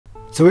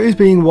So it is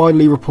being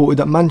widely reported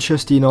that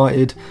Manchester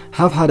United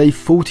have had a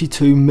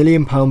 £42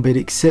 million bid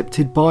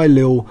accepted by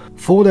Lille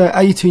for their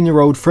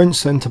 18-year-old French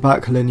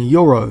centre-back Leny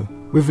Yoro,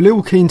 with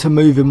Lille keen to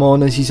move him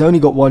on as he's only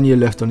got 1 year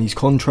left on his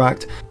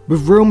contract,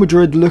 with Real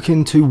Madrid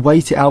looking to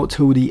wait it out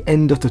till the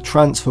end of the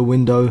transfer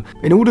window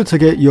in order to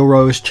get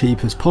Yoro as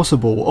cheap as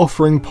possible,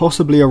 offering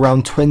possibly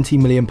around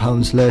 £20 million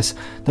less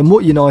than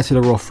what United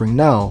are offering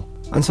now.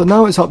 And so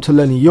now it's up to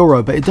Leny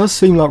Yoro, but it does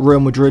seem like Real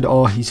Madrid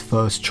are his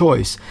first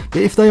choice.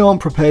 But if they aren't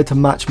prepared to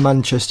match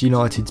Manchester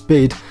United's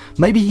bid,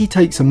 maybe he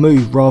takes a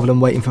move rather than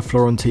waiting for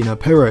Florentino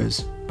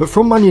Perez. But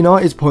from Man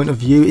United's point of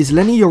view, is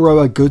Leny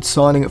Yoro a good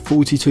signing at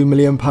 £42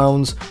 million?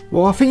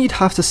 Well, I think you'd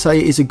have to say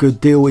it is a good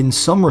deal in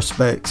some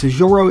respects, as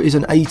Yoro is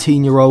an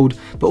 18-year-old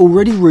but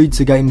already reads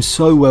the game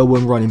so well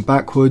when running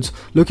backwards,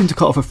 looking to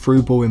cut off a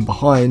through ball in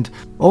behind,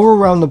 or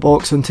around the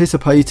box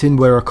anticipating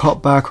where a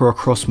cutback or a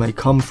cross may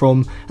come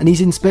from, and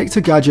his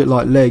Inspector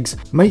Gadget-like legs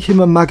make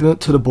him a magnet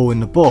to the ball in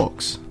the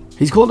box.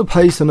 He's got the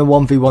pace and the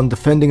 1v1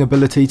 defending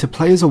ability to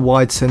play as a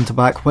wide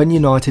centre-back when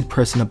United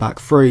press in a back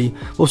three,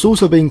 whilst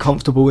also being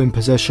comfortable in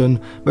possession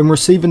when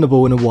receiving the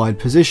ball in a wide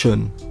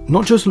position.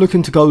 Not just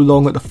looking to go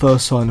long at the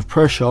first sign of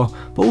pressure,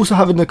 but also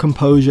having the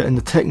composure and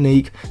the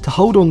technique to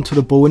hold on to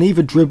the ball and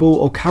either dribble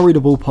or carry the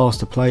ball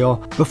past the player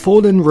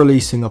before then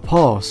releasing a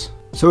pass.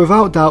 So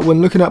without doubt,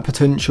 when looking at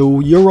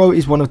potential, Yoro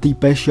is one of the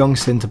best young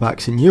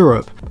centre-backs in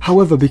Europe.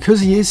 However,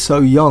 because he is so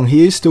young,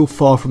 he is still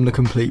far from the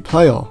complete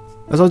player,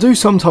 as I do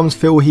sometimes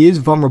feel he is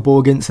vulnerable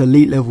against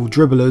elite level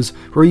dribblers,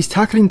 where his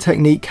tackling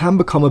technique can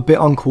become a bit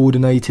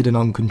uncoordinated and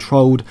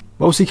uncontrolled,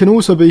 whilst he can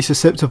also be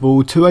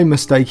susceptible to a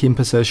mistake in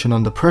possession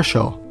under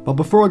pressure. But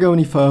before I go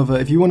any further,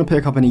 if you want to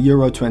pick up any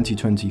Euro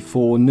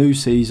 2024, new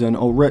season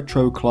or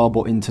retro club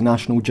or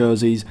international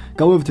jerseys,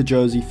 go over to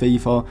Jersey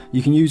FIFA.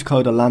 You can use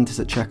code Atlantis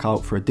at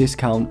checkout for a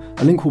discount.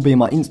 A link will be in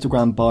my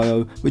Instagram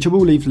bio, which I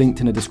will leave linked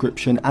in the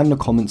description and the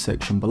comment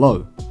section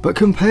below. But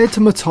compared to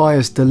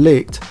Matthijs de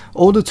Ligt,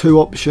 or the two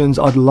options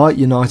I'd like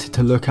United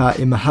to look at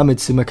in Mohamed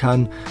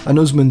Simakan and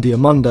Ousmane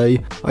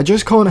Diomande, I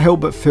just can't help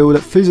but feel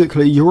that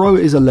physically Yoro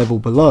is a level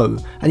below,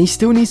 and he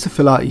still needs to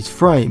fill out his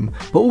frame,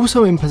 but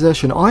also in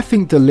possession I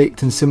think de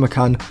Ligt and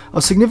Simakan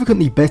are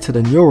significantly better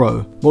than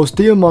Yoro, whilst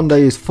Diomande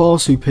is far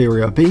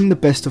superior, being the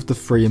best of the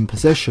three in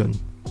possession.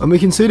 And we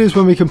can see this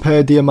when we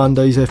compare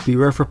Diomande's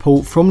FBref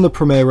report from the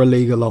Primera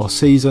Liga last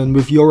season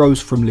with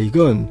Yoro's from Ligue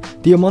 1.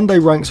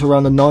 Diomande ranks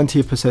around the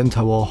 90th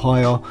percentile or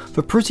higher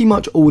for pretty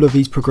much all of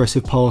his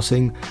progressive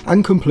passing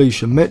and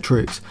completion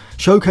metrics,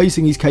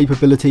 showcasing his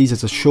capabilities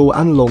as a short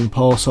and long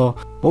passer,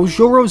 whilst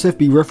Yoro's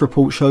FBref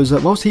report shows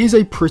that whilst he is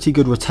a pretty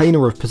good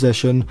retainer of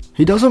possession,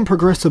 he doesn't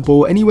progress the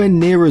ball anywhere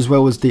near as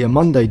well as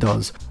Diomande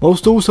does,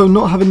 whilst also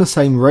not having the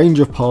same range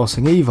of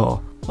passing either.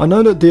 I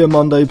know that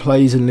Diomande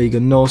plays in Liga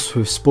NOS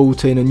with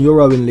Sporting and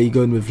Yoro in Ligue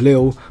 1 with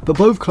Lille, but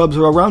both clubs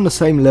are around the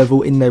same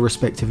level in their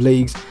respective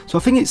leagues, so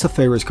I think it's the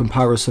fairest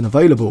comparison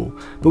available.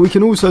 But we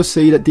can also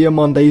see that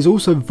Diomande is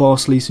also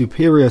vastly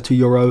superior to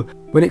Yoro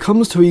when it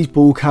comes to his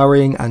ball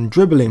carrying and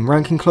dribbling,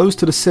 ranking close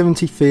to the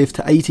 75th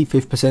to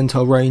 85th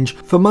percentile range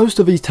for most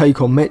of his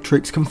take-on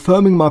metrics,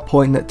 confirming my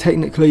point that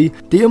technically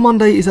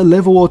Diomande is a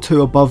level or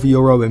two above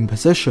Yoro in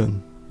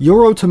possession.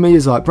 Yoro to me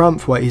is like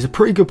Branthwaite. He's a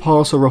pretty good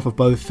passer off of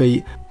both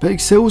feet, but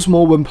excels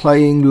more when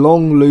playing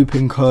long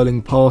looping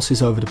curling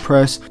passes over the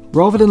press,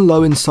 rather than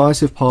low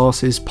incisive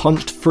passes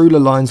punched through the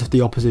lines of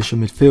the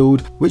opposition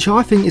midfield, which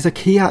I think is a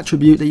key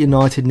attribute that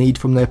United need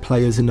from their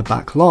players in the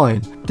back line.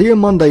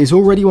 Diomande is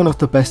already one of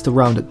the best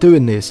around at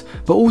doing this,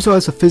 but also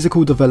has a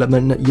physical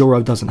development that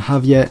Yoro doesn't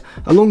have yet,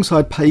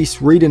 alongside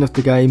pace, reading of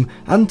the game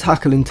and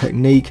tackling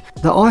technique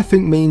that I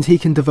think means he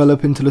can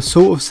develop into the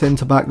sort of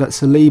centre-back that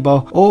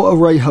Saliba or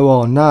Arejo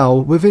are now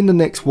within the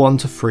next 1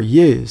 to 3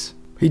 years.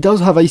 He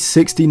does have a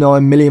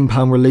 £69 million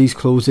release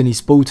clause in his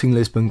Sporting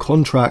Lisbon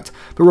contract,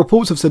 but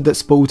reports have said that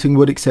Sporting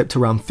would accept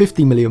around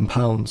 £50 million.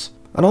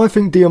 And I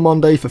think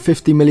Diomande for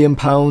 £50 million,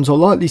 or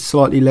likely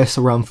slightly less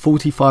around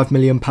 £45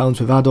 million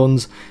with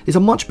add-ons, is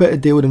a much better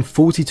deal than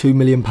 £42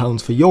 million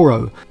for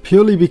Yoro,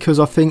 purely because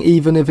I think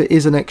even if it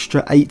is an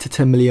extra £8 to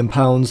 £10 million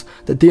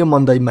that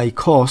Diomande may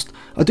cost,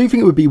 I do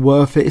think it would be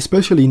worth it,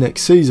 especially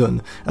next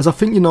season, as I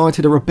think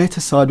United are a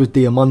better side with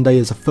Diomande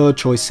as a third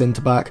choice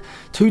centre-back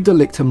to de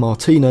Ligt and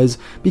Martinez,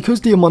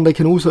 because Diomande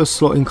can also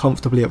slot in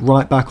comfortably at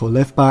right back or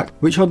left back,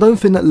 which I don't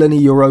think that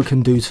Leny Yoro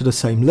can do to the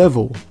same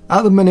level.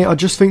 At the minute I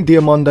just think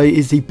Diomande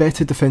is the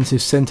better defensive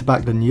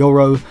centre-back than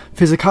Yoro,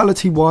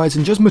 physicality wise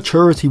and just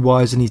maturity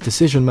wise in his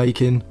decision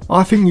making.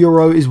 I think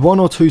Yoro is 1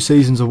 or 2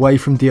 seasons away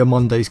from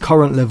Diomande's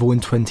current level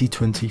in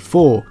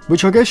 2024,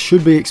 which I guess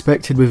should be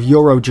expected with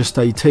Yoro just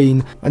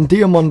 18 and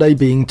Diomande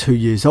being 2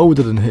 years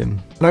older than him.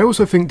 And I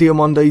also think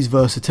Diomande's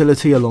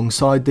versatility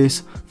alongside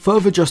this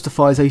further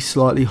justifies a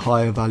slightly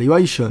higher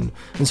valuation,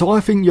 and so I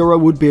think Yoro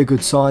would be a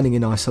good signing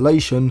in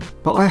isolation,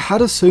 but I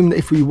had assumed that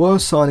if we were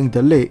signing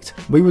de Ligt,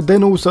 we would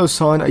then also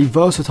sign a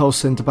versatile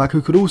centre-back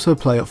who could also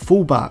play at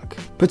full-back,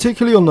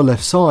 particularly on the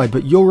left side,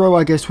 but Yoro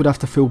I guess would have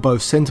to fill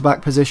both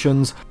centre-back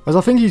positions, as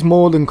I think he's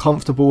more than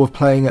comfortable with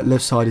playing at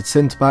left-sided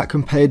centre-back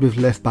compared with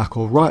left-back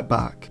or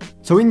right-back.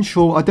 So in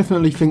short, I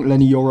definitely think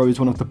Leny Yoro is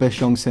one of the best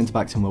young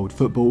centre-backs in world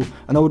football,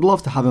 and I would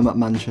love to have him at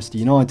Manchester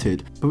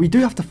United. But we do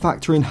have to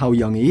factor in how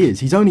young he is.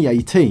 He's only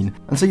 18,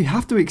 and so you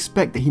have to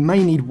expect that he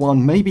may need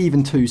 1, maybe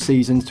even 2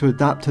 seasons to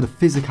adapt to the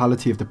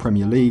physicality of the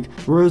Premier League,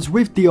 whereas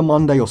with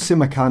Diomande or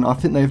Simakan, I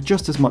think they have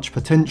just as much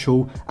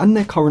potential, and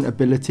their current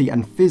ability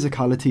and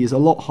physicality is a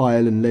lot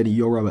higher than Leny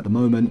Yoro at the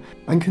moment,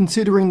 and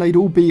considering they'd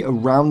all be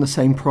around the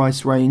same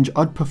price range,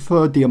 I'd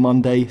prefer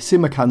Diomande,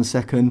 Simakan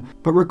second,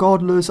 but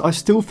regardless, I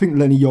still think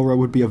Leny Yoro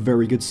would be a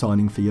very good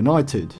signing for United.